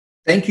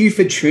Thank you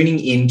for tuning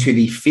in to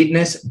the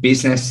Fitness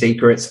Business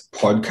Secrets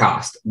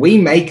podcast. We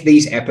make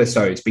these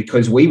episodes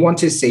because we want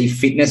to see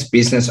fitness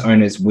business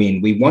owners win.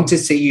 We want to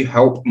see you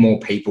help more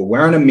people.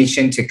 We're on a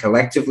mission to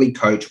collectively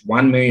coach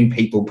 1 million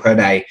people per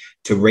day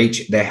to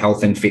reach their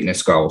health and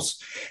fitness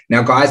goals.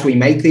 Now, guys, we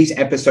make these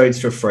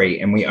episodes for free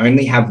and we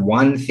only have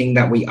one thing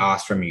that we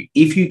ask from you.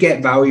 If you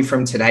get value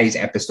from today's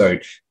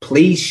episode,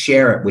 please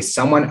share it with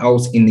someone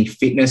else in the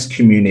fitness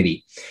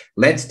community.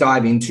 Let's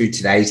dive into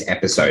today's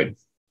episode.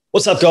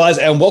 What's up, guys,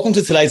 and welcome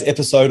to today's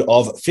episode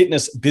of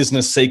Fitness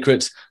Business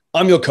Secrets.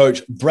 I'm your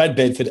coach, Brad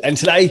Bedford, and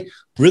today,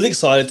 really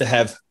excited to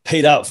have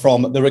Peter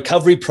from the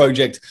Recovery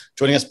Project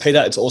joining us.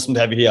 Peter, it's awesome to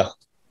have you here.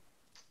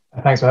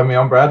 Thanks for having me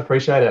on, Brad.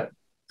 Appreciate it.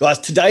 Guys,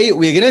 today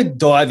we're going to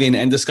dive in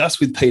and discuss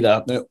with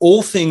Peter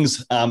all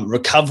things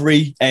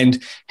recovery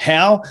and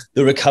how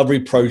the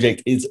Recovery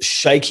Project is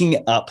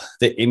shaking up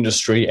the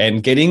industry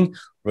and getting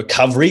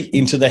recovery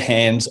into the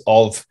hands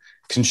of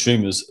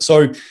consumers.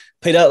 So,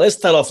 Peter, let's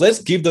start off. Let's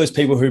give those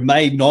people who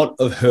may not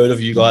have heard of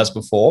you guys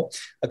before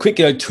a quick,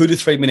 2 to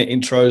 3 minute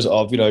intros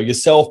of,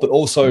 yourself, but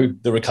also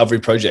the Recovery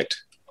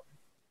Project.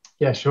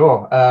 Yeah,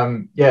 sure.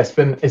 It's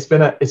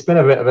been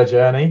a bit of a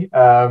journey.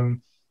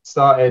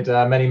 Started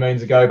many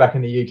moons ago back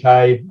in the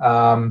UK.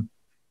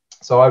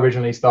 So I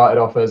originally started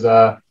off as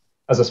a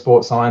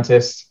sports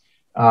scientist,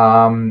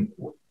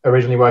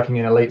 originally working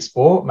in elite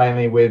sport,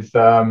 mainly with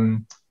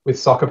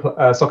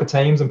soccer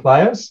teams and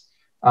players.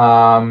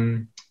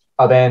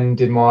 I then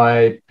did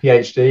my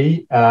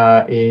PhD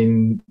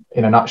in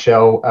a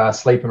nutshell,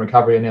 sleep and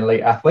recovery in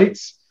elite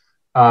athletes.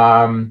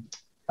 And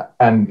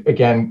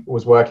again,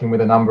 was working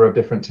with a number of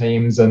different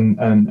teams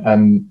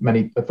and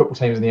many football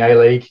teams in the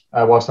A-League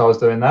whilst I was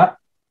doing that.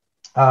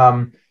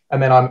 And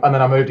then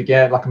I moved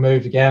again. I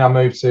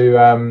moved to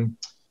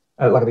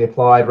the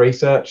applied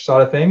research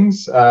side of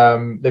things.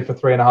 Lived for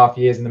 3.5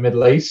 years in the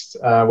Middle East,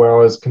 where I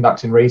was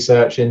conducting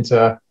research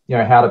into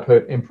how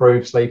to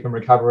improve sleep and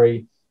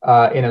recovery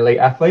in elite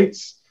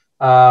athletes.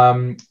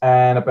 And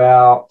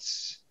about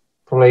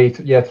probably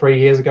 3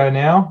 years ago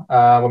now,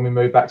 when we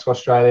moved back to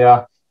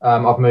Australia,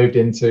 I've moved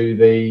into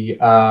the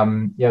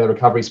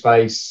recovery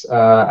space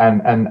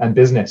and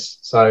business.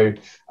 So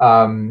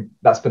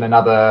that's been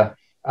another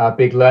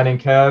big learning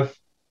curve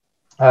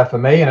for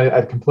me, and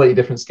a completely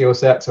different skill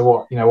set to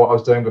what I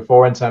was doing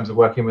before in terms of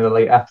working with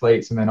elite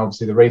athletes, and then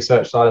obviously the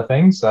research side of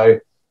things. So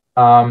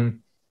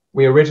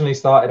we originally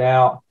started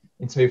out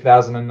in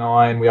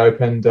 2009. We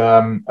opened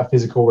a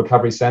physical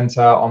recovery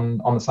center on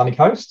the sunny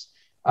coast,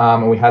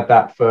 and we had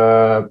that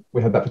for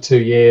 2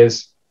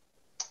 years.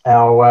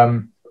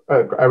 A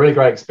really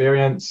great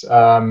experience,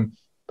 but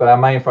our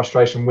main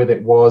frustration with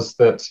it was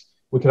that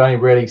we could only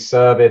really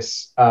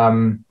service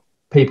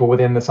people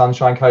within the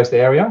Sunshine Coast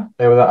area.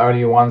 They were the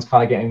only ones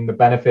kind of getting the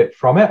benefit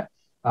from it.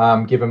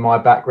 Given my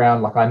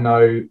background, I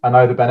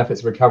know the benefits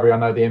of recovery. I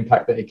know the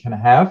impact that it can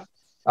have.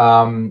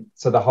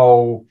 So the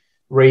whole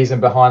reason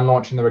behind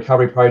launching the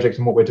Recovery Project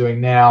and what we're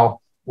doing now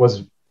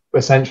was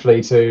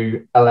essentially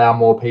to allow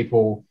more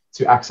people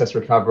to access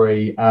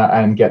recovery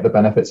and get the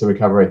benefits of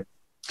recovery.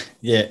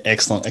 Yeah,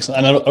 excellent.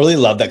 And I really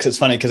love that, because it's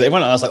funny, because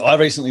everyone asked, I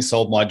recently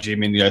sold my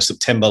gym in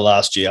September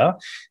last year.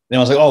 And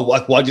I was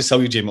like, why'd you sell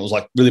your gym? It was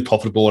really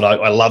profitable and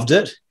I loved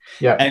it.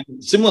 Yeah. And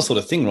similar sort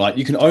of thing, right?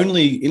 You can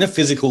only, in a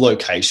physical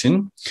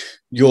location,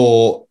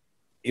 your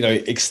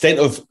extent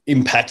of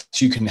impact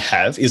you can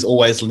have is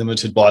always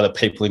limited by the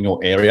people in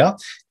your area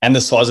and the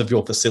size of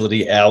your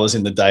facility, hours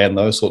in the day, and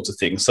those sorts of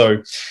things.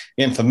 So,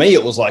 and for me,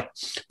 it was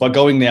by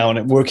going now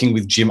and working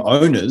with gym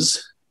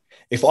owners,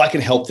 if I can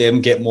help them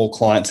get more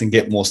clients and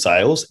get more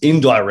sales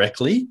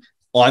indirectly,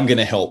 I'm going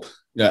to help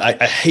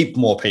a heap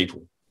more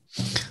people.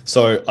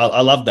 So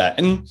I love that.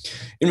 And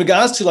in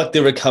regards to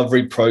the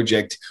Recovery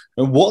Project,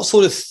 what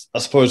sort of, I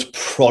suppose,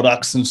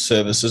 products and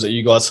services are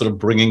you guys sort of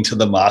bringing to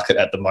the market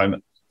at the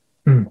moment?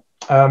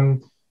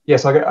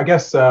 Yes, I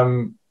guess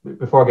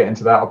before I get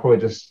into that, I'll probably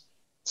just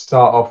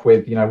start off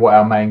with what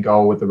our main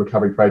goal with the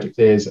Recovery Project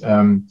is,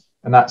 and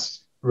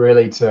that's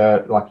really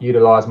to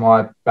utilize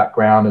my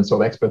background and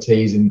sort of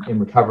expertise in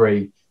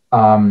recovery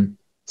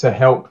to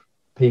help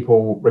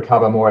people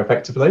recover more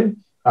effectively,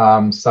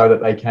 so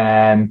that they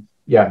can,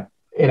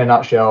 in a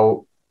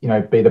nutshell,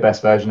 be the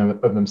best version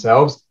of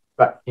themselves.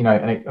 But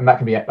and that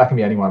can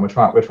be anyone. We're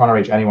trying to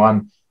reach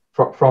anyone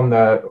from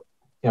the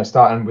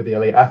starting with the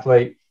elite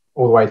athlete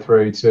all the way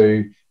through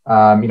to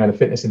the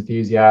fitness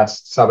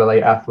enthusiast,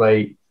 sub-elite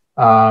athlete,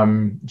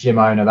 gym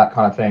owner, that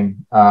kind of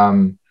thing.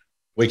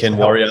 Weekend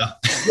warrior.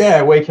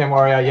 Yeah, weekend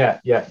warrior.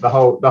 Yeah. The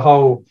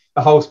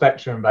whole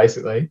spectrum,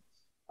 basically.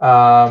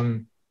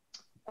 So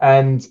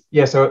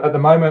at the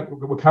moment,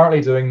 we're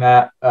currently doing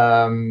that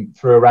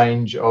through a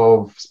range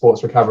of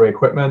sports recovery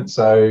equipment.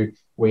 So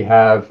we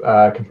have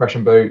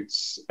compression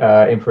boots,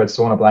 infrared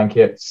sauna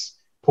blankets,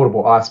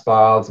 portable ice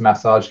baths,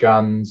 massage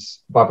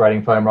guns,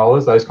 vibrating foam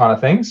rollers, those kind of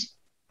things,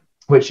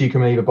 which you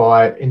can either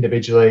buy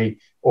individually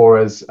or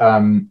as,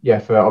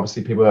 for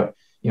obviously people that,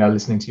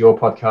 listening to your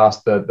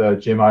podcast, the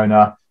gym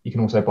owner, you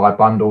can also buy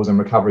bundles and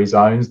recovery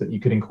zones that you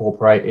could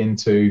incorporate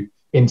into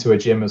a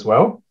gym as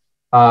well.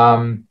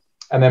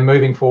 And then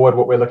moving forward,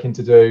 what we're looking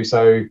to do,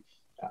 so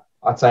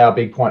I'd say our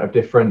big point of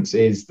difference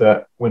is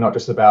that we're not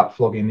just about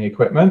flogging the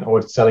equipment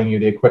or selling you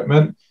the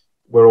equipment.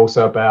 We're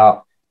also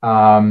about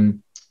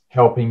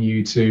helping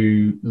you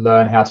to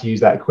learn how to use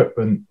that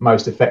equipment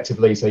most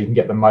effectively so you can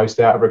get the most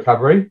out of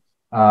recovery.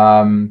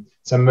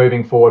 So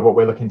moving forward, what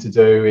we're looking to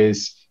do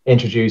is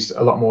introduce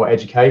a lot more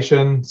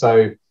education.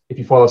 So if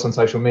you follow us on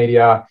social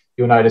media,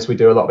 you'll notice we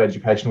do a lot of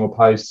educational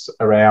posts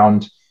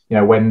around,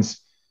 when's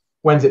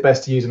it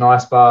best to use an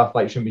ice bath,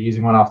 like you shouldn't be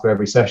using one after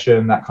every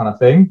session, that kind of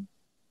thing.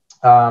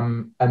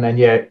 And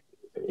then,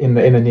 in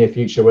the near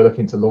future, we're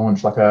looking to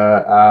launch like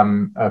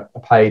a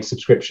paid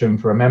subscription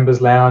for a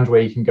members lounge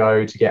where you can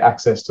go to get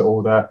access to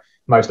all the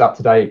most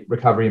up-to-date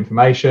recovery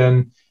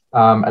information,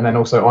 and then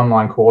also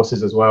online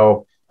courses as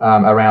well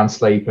around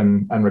sleep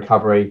and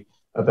recovery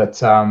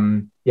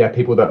that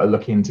people that are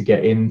looking to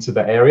get into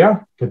the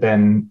area could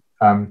then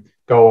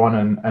go on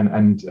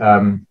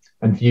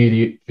and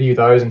view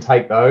those and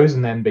take those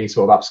and then be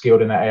sort of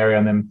upskilled in that area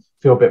and then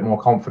feel a bit more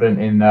confident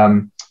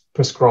in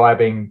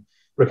prescribing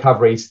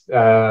recovery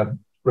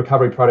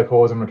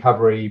protocols and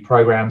recovery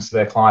programs to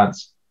their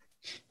clients.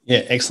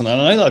 Yeah, excellent.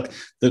 And I know like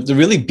the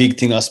really big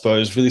thing, I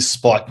suppose, really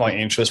spiked my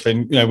interest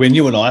when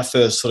you and I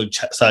first sort of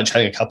started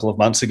chatting a couple of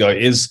months ago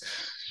is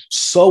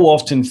so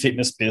often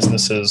fitness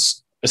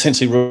businesses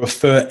essentially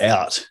refer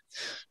out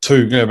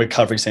to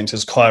recovery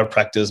centers,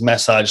 chiropractors,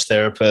 massage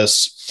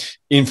therapists,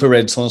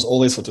 infrared saunas,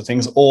 all these sorts of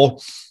things, or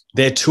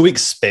they're too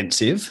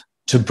expensive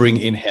to bring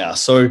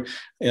in-house. So,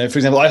 for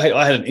example, I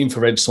had an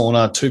infrared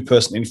sauna,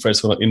 2-person infrared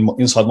sauna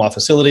inside my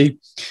facility.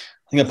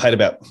 I think I paid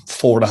about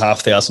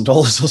 $4,500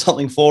 or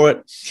something for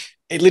it.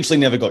 It literally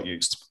never got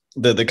used.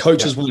 The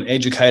coaches weren't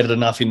educated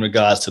enough in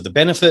regards to the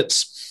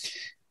benefits.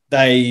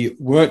 They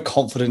weren't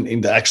confident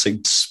in to actually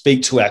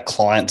speak to our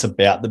clients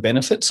about the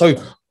benefits. So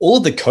all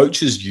of the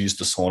coaches used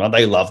the sauna.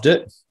 They loved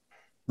it,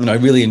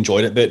 really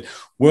enjoyed it, but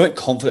weren't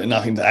confident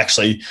enough in to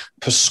actually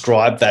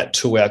prescribe that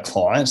to our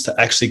clients to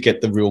actually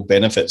get the real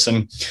benefits.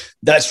 And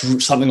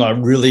that's something I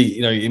really,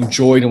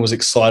 enjoyed and was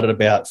excited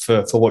about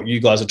for what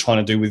you guys are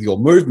trying to do with your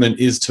movement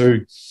is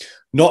to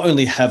not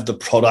only have the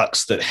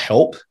products that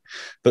help,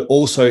 but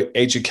also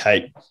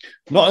educate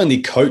not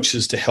only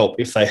coaches to help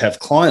if they have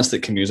clients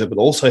that can use it, but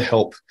also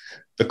help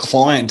the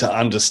client to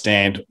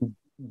understand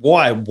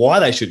why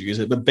they should use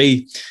it, but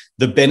the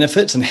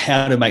benefits and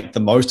how to make the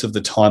most of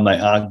the time they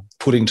are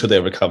putting to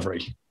their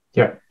recovery.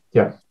 Yeah.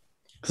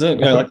 For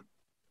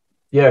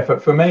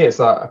me, it's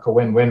like a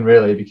win-win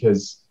really,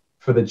 because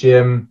for the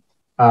gym,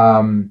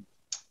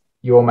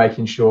 you're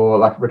making sure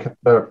like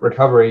the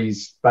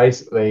recovery's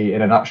basically,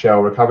 in a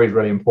nutshell, recovery is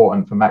really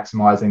important for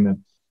maximizing the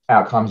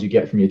outcomes you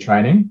get from your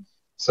training.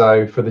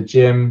 So for the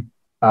gym,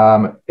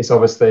 it's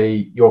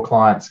obviously your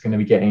clients are going to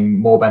be getting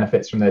more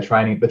benefits from their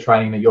training, the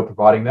training that you're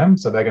providing them.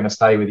 So they're going to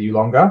stay with you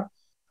longer.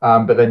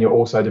 But then you're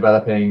also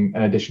developing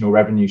an additional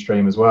revenue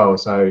stream as well.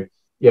 So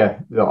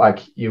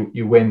like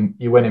you win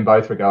in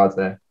both regards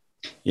there.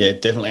 Yeah,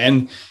 definitely.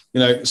 And,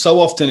 so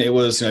often it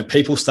was,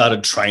 people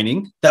started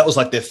training. That was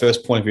like their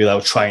first point of view. They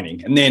were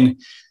training. And then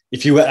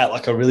if you were at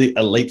like a really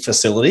elite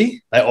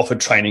facility, they offered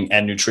training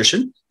and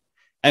nutrition.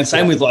 And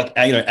same with like,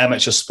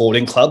 amateur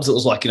sporting clubs. It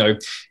was like,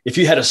 if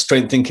you had a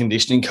strength and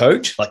conditioning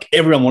coach, like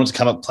everyone wanted to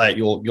come and play at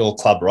your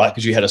club, right?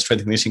 Because you had a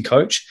strength and conditioning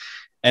coach.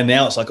 And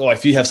now it's like,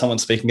 if you have someone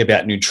speaking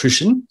about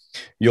nutrition,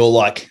 you're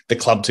like the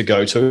club to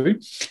go to.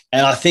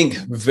 And I think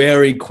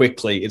very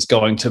quickly it's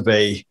going to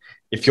be,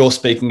 if you're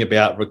speaking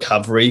about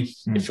recovery,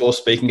 if you're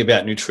speaking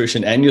about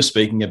nutrition and you're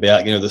speaking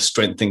about, the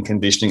strength and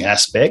conditioning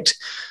aspect,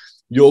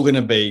 you're going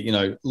to be,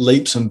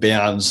 leaps and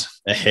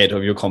bounds ahead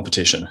of your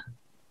competition.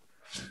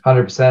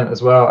 100%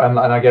 as well. And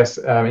I guess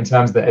in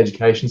terms of the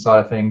education side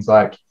of things,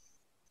 like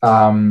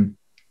I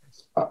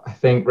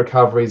think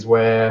recovery is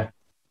where,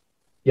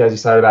 as you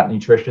said about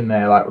nutrition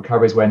there, like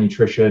recovery is where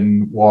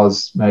nutrition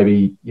was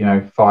maybe,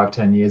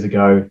 5-10 years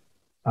ago.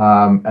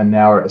 And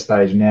now we're at a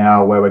stage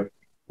now where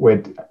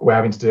we're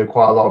having to do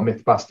quite a lot of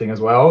myth busting as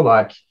well.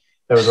 Like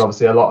there was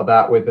obviously a lot of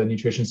that with the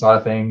nutrition side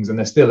of things, and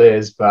there still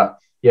is, but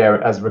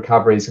as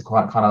recovery is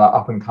quite kind of like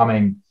up and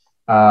coming,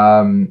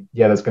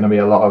 there's going to be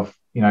a lot of,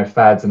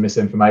 fads and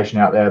misinformation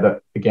out there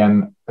that,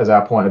 again, as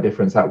our point of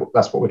difference,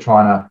 that's what we're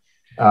trying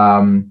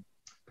to,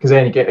 because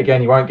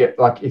then you won't get,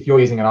 like, if you're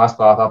using an ice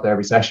bath after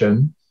every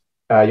session,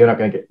 you're not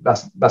going to get,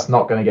 that's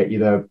not going to get you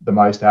the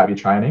most out of your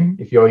training.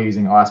 If you're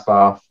using ice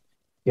bath,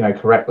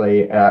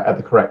 correctly at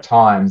the correct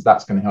times,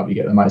 that's going to help you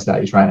get the most out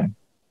of your training.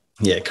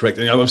 Yeah, correct.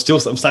 I'm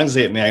starting to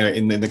see it now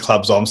in the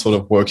clubs I'm sort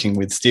of working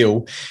with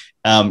still.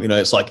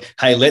 It's like,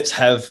 hey, let's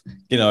have,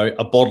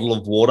 a bottle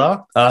of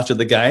water after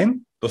the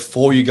game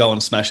before you go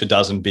and smash a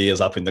dozen beers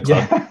up in the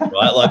club,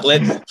 right? Like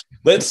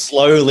let's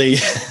slowly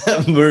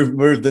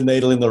move the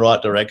needle in the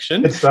right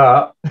direction. Good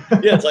start.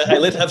 It's like, hey,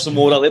 let's have some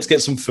water, let's get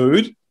some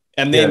food,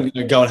 and then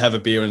go and have a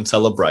beer and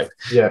celebrate.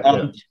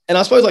 And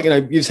I suppose, like,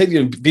 you've said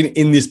you've been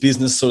in this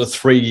business sort of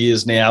 3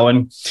 years now,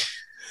 and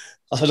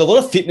I suppose a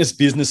lot of fitness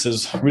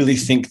businesses really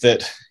think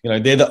that,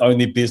 they're the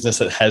only business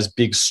that has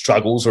big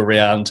struggles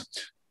around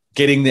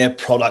getting their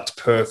product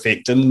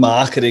perfect and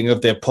marketing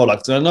of their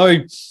product. And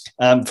I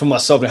know for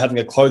myself, having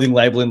a clothing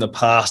label in the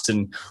past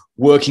and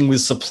working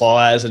with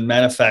suppliers and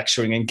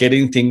manufacturing and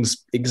getting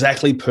things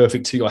exactly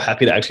perfect till you're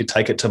happy to actually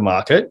take it to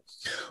market.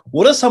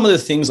 What are some of the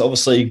things,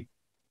 obviously,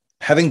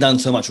 having done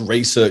so much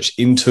research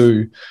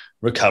into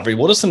recovery,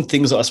 what are some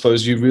things that I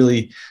suppose you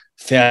really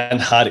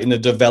found hard in the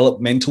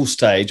developmental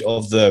stage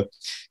of the,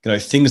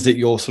 things that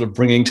you're sort of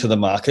bringing to the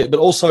market, but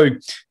also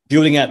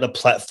building out the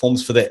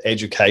platforms for their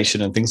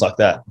education and things like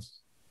that?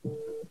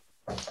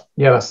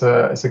 Yeah, it's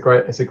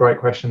a great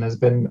question. There's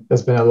been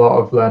a lot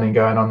of learning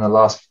going on in the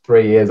last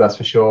 3 years, that's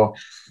for sure.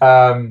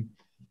 I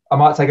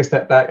might take a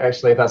step back,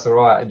 actually, if that's all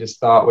right, and just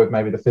start with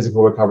maybe the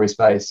physical recovery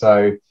space.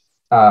 So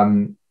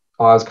I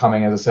was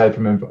coming, as I said,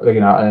 from an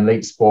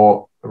elite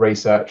sport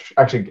research.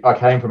 Actually, I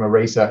came from a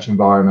research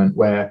environment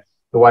where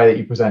the way that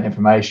you present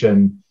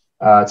information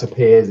to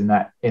peers in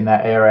that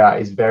area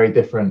is very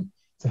different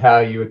to how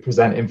you would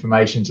present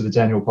information to the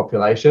general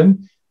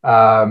population.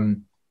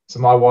 So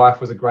my wife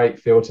was a great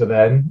filter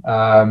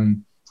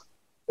then.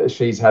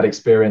 She's had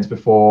experience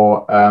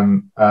before,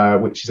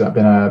 which she's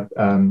been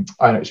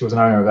she was an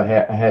owner of a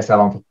hair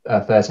salon for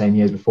 13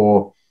 years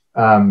before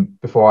I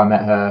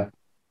met her.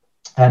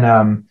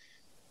 And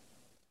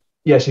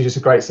she's just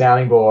a great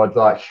sounding board.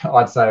 Like,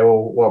 I'd say,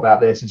 well, what about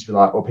this? And she'd be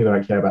like, well, people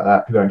don't care about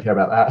that. People don't care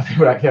about that.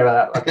 People don't care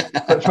about that.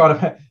 Like, trying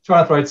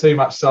to throw too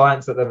much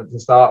science at them to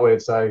start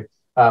with. So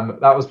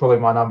that was probably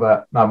my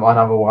number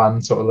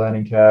one sort of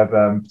learning curve,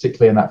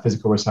 particularly in that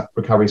physical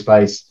recovery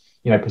space,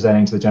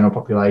 presenting to the general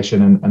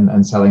population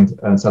and selling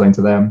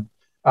to them.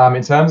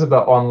 In terms of the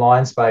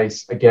online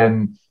space,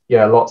 again,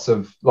 lots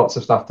of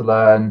stuff to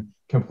learn,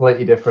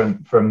 completely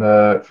different from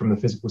the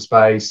physical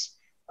space.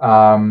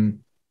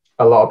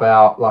 A lot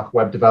about like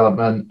web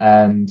development,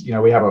 and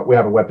we have a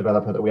web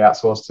developer that we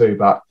outsource to,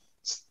 but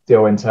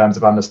still in terms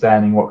of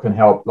understanding what can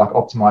help like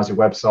optimize your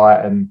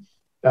website and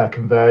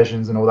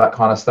conversions and all that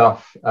kind of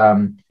stuff.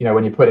 When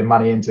you're putting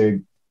money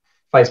into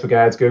Facebook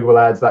ads, Google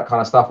ads, that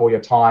kind of stuff, all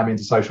your time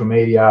into social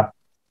media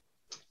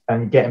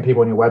and getting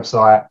people on your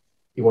website,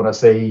 you want to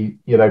see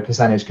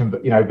percentage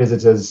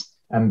visitors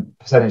and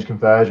percentage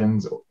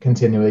conversions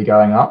continually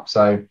going up.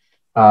 So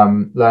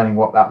learning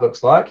what that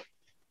looks like.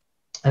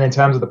 And in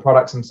terms of the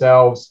products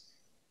themselves,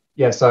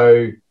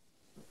 so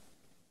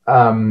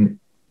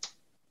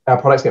our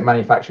products get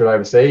manufactured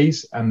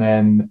overseas, and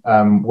then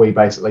we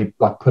basically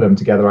like put them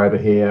together over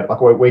here.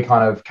 Like we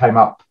kind of came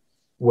up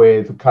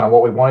with kind of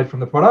what we wanted from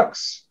the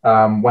products,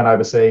 went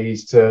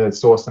overseas to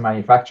source the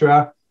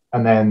manufacturer,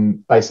 and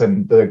then they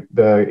send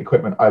the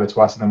equipment over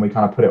to us, and then we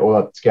kind of put it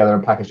all together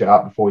and package it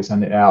up before we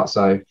send it out.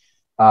 So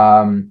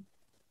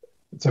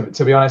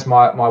to be honest,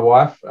 my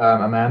wife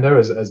Amanda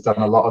has done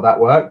a lot of that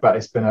work, but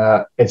it's been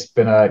a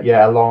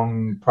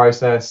long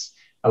process,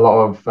 a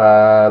lot of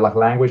like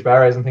language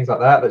barriers and things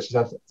like that she's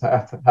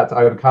had to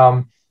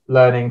overcome,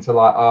 learning to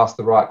like ask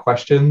the right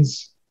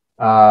questions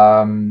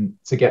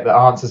to get the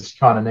answers she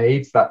kind of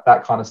needs,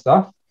 that kind of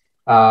stuff.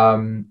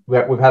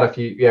 We've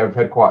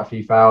had quite a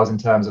few fails in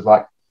terms of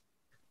like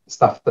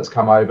stuff that's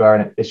come over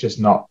and it's just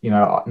not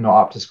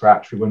up to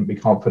scratch. We wouldn't be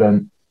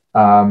confident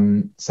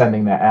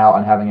sending that out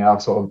and having our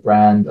sort of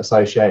brand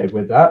associated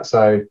with that.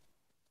 So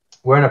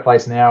we're in a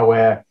place now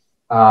where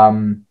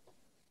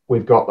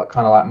we've got like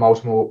kind of like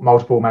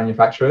multiple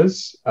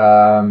manufacturers,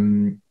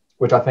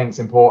 which I think is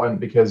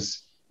important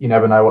because you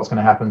never know what's going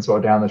to happen sort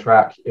of down the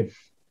track. If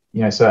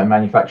certain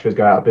manufacturers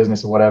go out of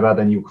business or whatever,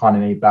 then you kind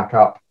of need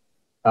backup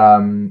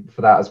for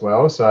that as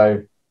well.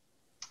 So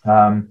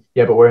but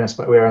we're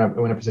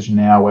in a position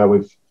now where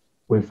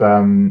we've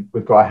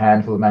got a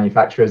handful of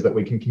manufacturers that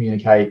we can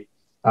communicate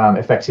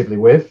effectively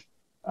with,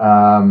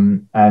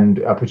 and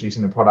are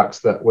producing the products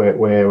that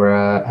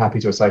we're happy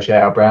to associate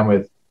our brand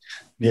with.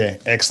 Yeah,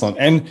 excellent.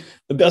 And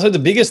so the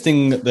biggest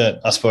thing that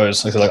I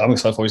suppose I'm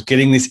excited for is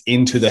getting this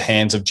into the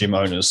hands of gym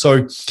owners.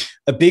 So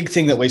a big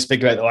thing that we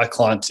speak about to our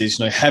clients is,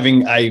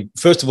 having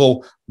first of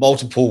all,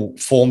 multiple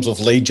forms of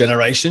lead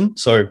generation.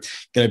 So,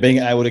 being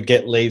able to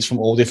get leads from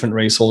all different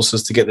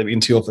resources to get them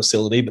into your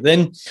facility, but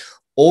then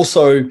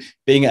also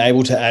being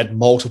able to add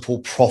multiple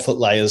profit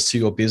layers to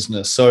your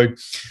business. So a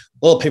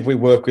lot of people we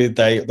work with,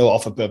 they'll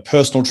offer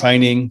personal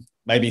training,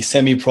 maybe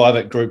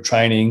semi-private group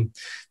training.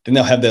 Then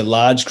they'll have their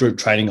large group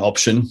training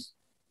option.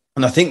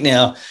 And I think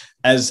now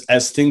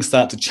as things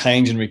start to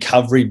change and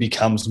recovery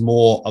becomes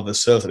more of a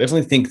service, I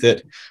definitely think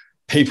that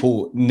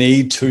people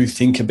need to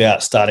think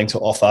about starting to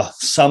offer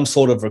some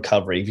sort of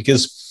recovery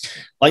because,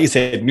 like you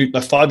said,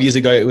 like 5 years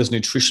ago, it was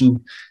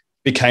nutrition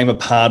became a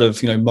part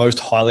of, most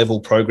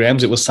high-level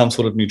programs. It was some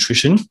sort of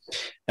nutrition.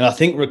 And I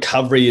think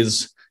recovery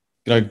is,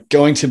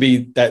 going to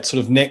be that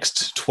sort of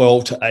next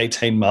 12 to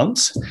 18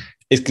 months.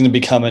 It's going to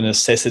become a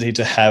necessity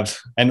to have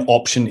an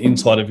option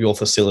inside of your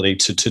facility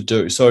to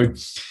do. So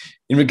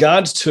in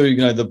regards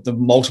to, the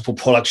multiple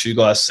products you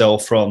guys sell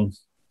from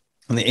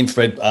the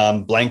infrared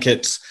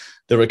blankets,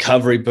 the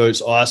recovery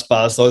boots, ice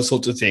bars, those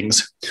sorts of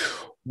things,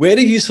 where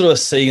do you sort of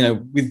see,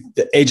 with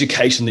the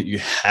education that you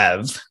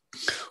have,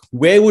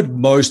 where would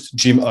most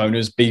gym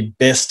owners be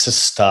best to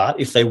start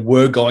if they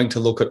were going to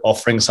look at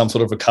offering some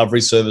sort of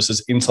recovery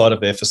services inside of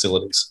their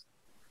facilities?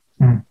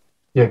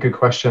 Yeah, good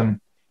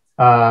question.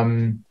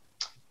 I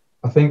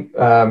think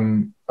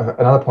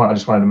another point I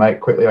just wanted to make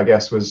quickly, I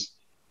guess, was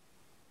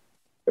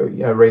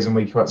a reason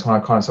we kind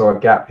of saw a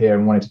gap here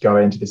and wanted to go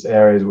into this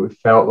area is we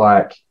felt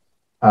like,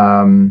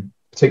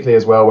 particularly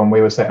as well when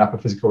we were setting up a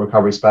physical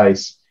recovery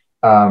space,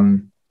 a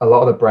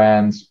lot of the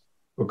brands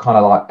were kind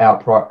of like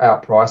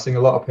outpricing a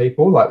lot of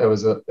people. Like there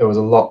was a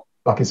lot,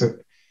 like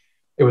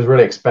it was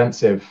really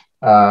expensive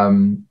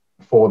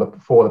for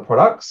the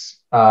products.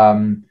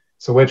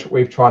 So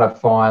we've tried to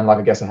find, like,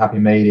 I guess, a happy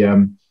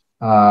medium,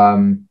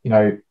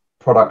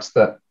 products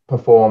that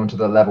perform to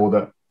the level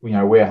that,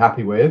 we're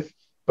happy with,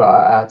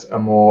 but at a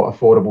more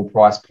affordable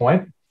price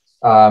point.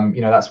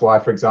 That's why,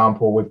 for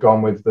example, we've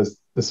gone with the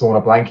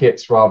sauna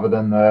blankets rather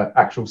than the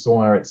actual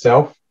sauna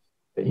itself.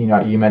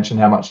 You mentioned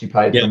how much you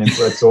paid for an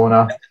infrared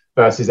sauna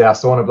versus our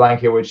sauna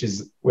blanket, which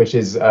is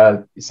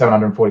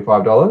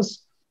 $745.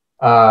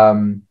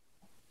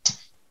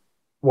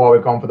 While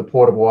we've gone for the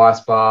portable ice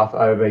bath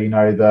over,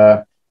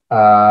 the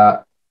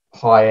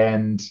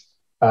high-end,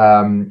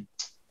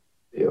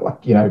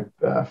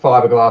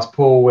 fiberglass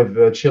pool with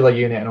the chiller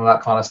unit and all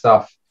that kind of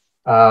stuff.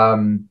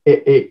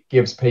 It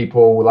gives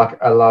people like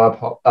a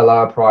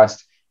lower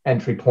priced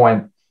entry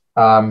point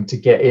to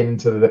get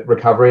into the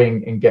recovery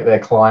and get their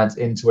clients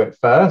into it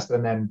first.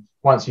 And then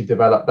once you've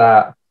developed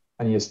that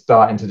and you're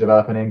starting to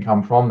develop an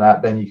income from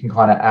that, then you can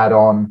kind of add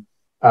on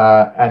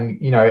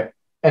and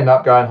end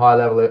up going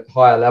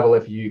higher level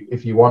if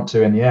you want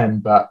to in the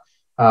end. But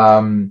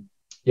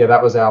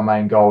that was our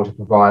main goal, to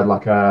provide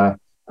like a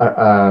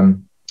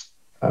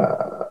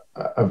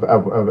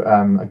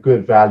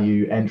good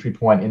value entry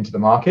point into the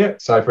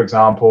market. So, for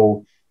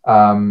example,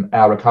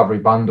 our recovery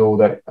bundle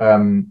that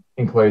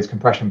includes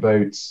compression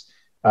boots,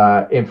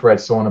 infrared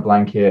sauna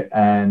blanket,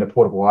 and a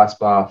portable ice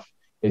bath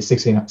is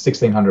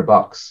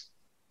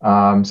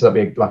 $1,600. So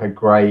that'd be like a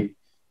great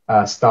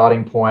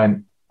starting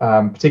point,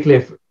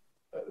 particularly if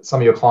some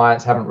of your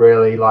clients haven't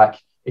really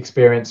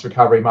experienced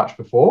recovery much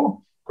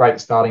before. Great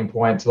starting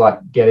point to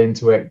get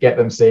into it, get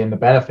them seeing the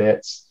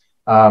benefits,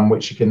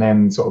 which you can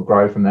then sort of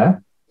grow from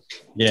there.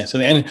 Yeah. So,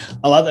 and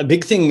I like that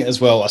big thing as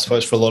well, I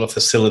suppose, for a lot of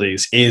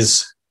facilities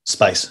is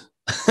space.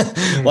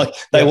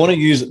 They want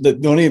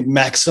to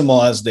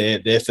maximize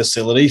their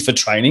facility for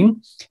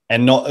training,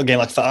 and not, again,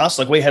 like for us,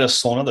 we had a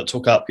sauna that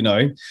took up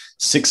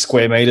 6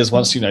 square meters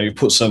once you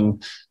put some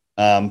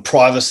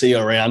privacy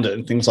around it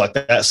and things like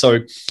that. So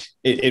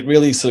it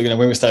really sort of,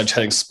 when we started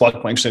chatting,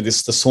 spiked my interest in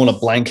this, the sauna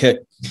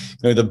blanket,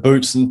 the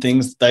boots and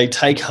things, they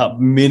take up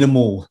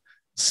minimal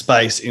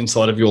space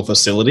inside of your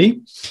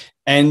facility.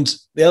 And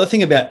the other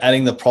thing about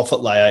adding the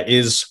profit layer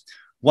is,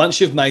 once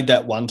you've made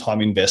that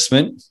one-time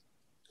investment,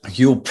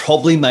 you'll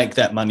probably make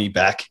that money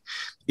back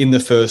in the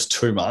first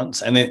 2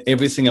 months. And then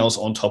everything else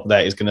on top of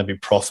that is going to be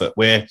profit,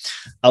 where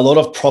a lot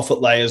of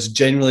profit layers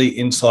generally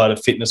inside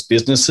of fitness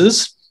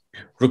businesses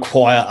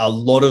require a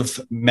lot of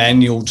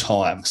manual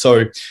time.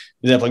 So,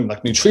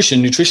 like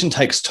nutrition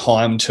takes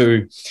time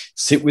to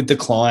sit with the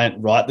client,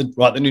 write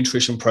the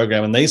nutrition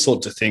program and these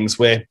sorts of things,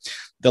 where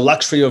the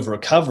luxury of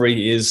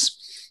recovery is,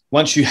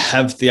 once you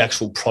have the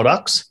actual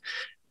products,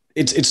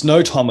 it's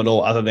no time at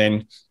all other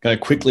than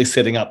quickly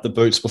setting up the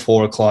boots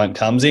before a client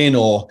comes in,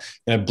 or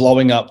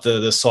blowing up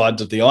the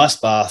sides of the ice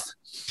bath,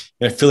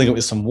 filling it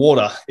with some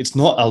water. It's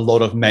not a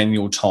lot of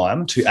manual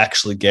time to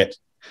actually get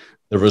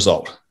the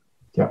result.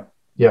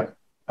 Yeah,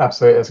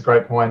 absolutely. That's a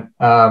great point.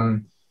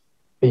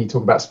 You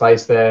talk about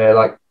space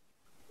there,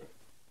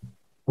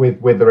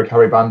 with the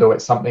recovery bundle,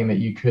 it's something that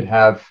you could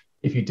have,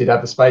 if you did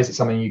have the space, it's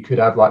something you could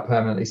have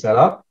permanently set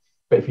up.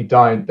 But if you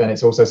don't, then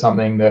it's also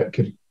something that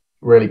could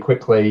really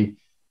quickly,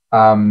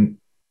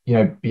 be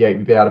able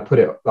to put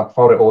it,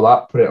 fold it all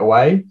up, put it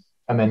away,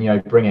 and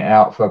then, bring it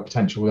out for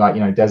potential,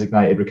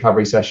 designated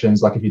recovery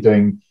sessions. Like if you're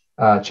doing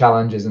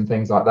challenges and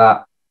things like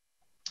that,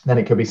 then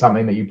it could be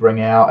something that you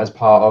bring out as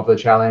part of the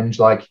challenge,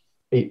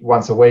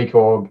 once a week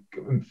or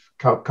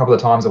a couple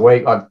of times a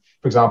week. Like,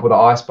 for example, the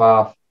ice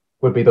bath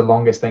would be the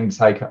longest thing to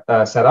take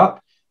set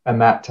up, and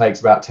that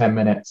takes about 10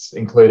 minutes,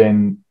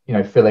 including,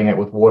 filling it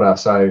with water.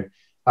 So,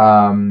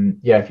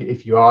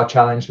 if you are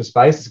challenged for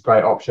space, it's a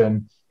great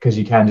option, because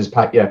you can just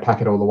pack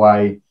it all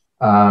away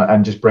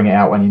and just bring it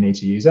out when you need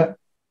to use it.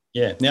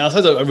 Yeah. Now, I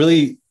thought a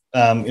really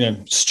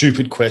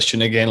stupid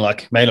question, again,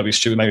 may not be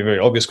stupid, maybe a very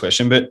obvious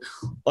question, but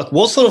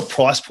what sort of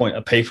price point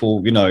are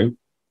people,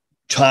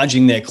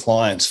 charging their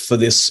clients for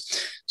this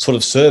sort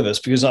of service?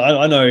 Because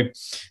I know,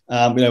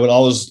 when I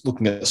was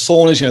looking at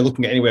saunas,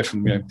 looking at anywhere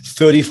from,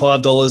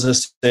 $35 a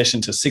session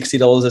to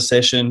 $60 a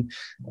session.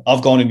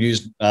 I've gone and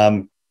used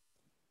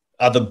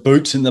other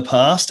boots in the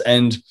past,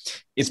 and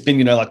it's been,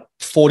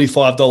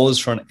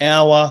 $45 for an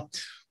hour.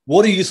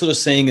 What are you sort of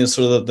seeing as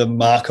sort of the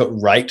market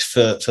rate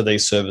for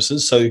these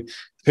services, so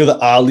people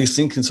that are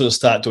listening can sort of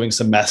start doing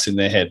some maths in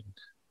their head?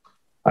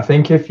 I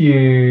think if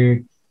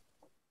you,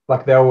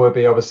 there will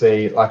be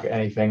obviously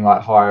anything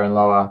higher and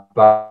lower,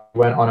 but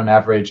went on an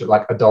average at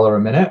 $1 a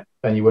minute.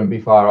 then you wouldn't be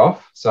far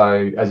off.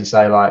 So as you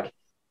say, like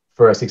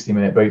for a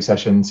 60-minute boot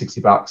session,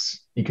 $60,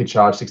 you could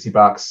charge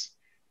 $60.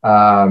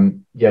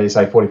 You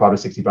say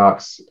 45 to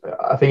 $60.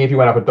 I think if you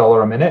went up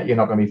 $1 a minute, you're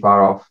not going to be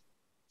far off.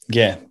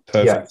 Yeah,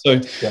 perfect. So,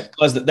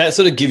 guys, that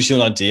sort of gives you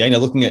an idea. You're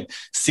looking at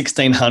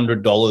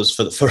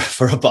 $1,600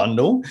 for a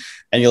bundle,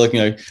 and you're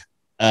looking,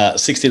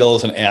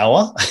 $60 an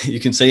hour. You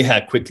can see how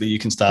quickly you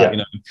can start,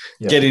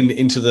 get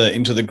into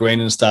the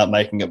green and start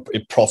making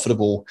it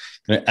profitable,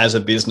 as a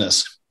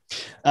business.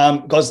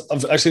 Guys,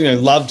 I've actually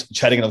loved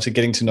chatting and obviously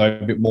getting to know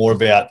a bit more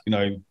about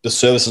the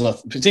services. And I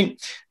think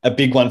a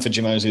big one for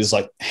gym owners is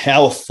like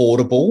how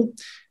affordable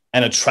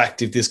and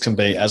attractive this can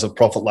be as a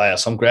profit layer.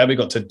 So I'm glad we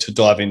got to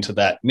dive into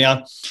that.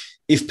 Now,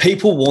 if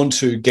people want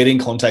to get in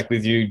contact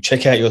with you,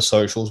 check out your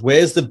socials,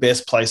 where's the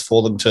best place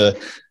for them to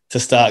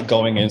start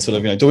going and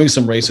sort of doing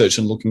some research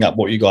and looking up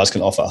what you guys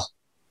can offer?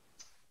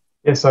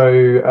 Yeah,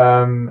 so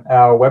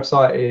our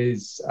website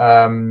is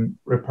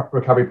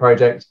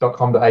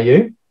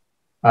recoveryproject.com.au.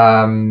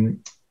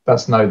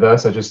 That's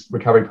so just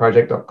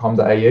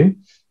recoveryproject.com.au.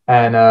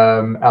 And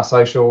our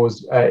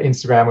socials,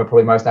 Instagram, we're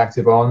probably most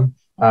active on.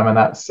 And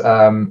that's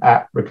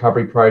at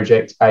Recovery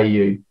Project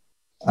AU.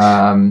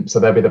 So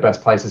they'll be the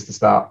best places to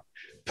start.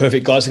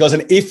 Perfect, guys.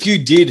 And if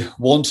you did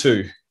want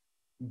to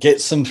get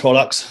some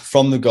products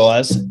from the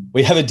guys,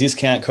 we have a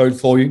discount code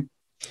for you.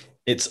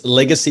 It's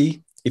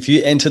Legacy. If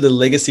you enter the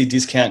Legacy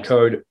discount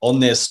code on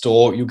their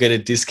store, you'll get a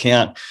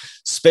discount,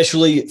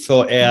 especially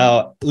for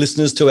our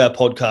listeners to our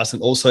podcast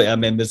and also our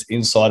members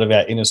inside of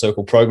our Inner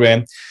Circle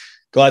program.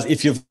 Guys,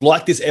 if you've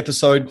liked this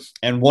episode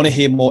and want to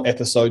hear more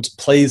episodes,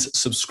 please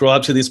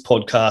subscribe to this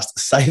podcast,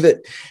 save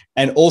it,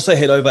 and also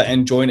head over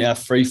and join our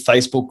free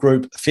Facebook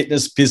group,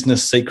 Fitness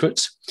Business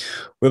Secrets,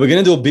 where we're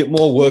going to do a bit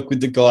more work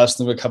with the guys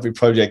from the Recovery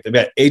Project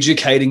about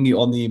educating you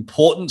on the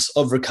importance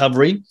of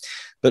recovery,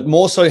 but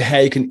more so how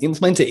you can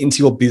implement it into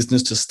your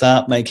business to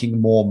start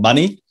making more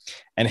money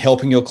and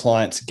helping your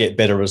clients get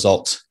better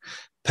results.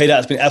 Peter,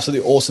 it's been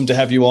absolutely awesome to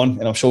have you on,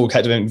 and I'm sure we'll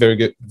catch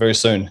you very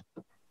soon.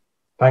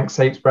 Thanks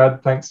heaps,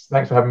 Brad. Thanks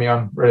for having me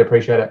on. Really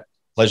appreciate it.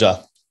 Pleasure.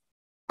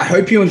 I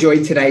hope you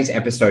enjoyed today's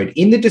episode.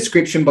 In the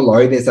description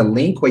below, there's a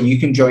link where you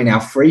can join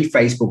our free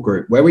Facebook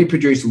group where we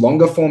produce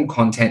longer form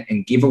content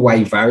and give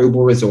away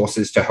valuable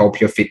resources to help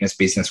your fitness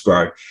business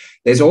grow.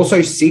 There's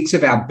also 6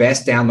 of our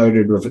best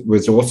downloaded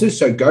resources,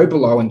 so go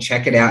below and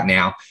check it out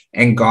now.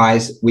 And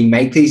guys, we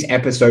make these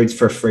episodes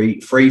for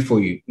free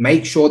for you.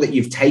 Make sure that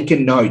you've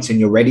taken notes and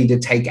you're ready to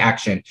take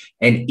action.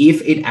 And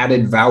if it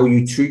added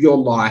value to your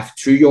life,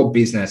 to your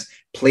business,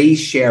 please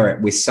share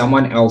it with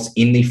someone else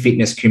in the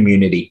fitness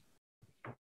community.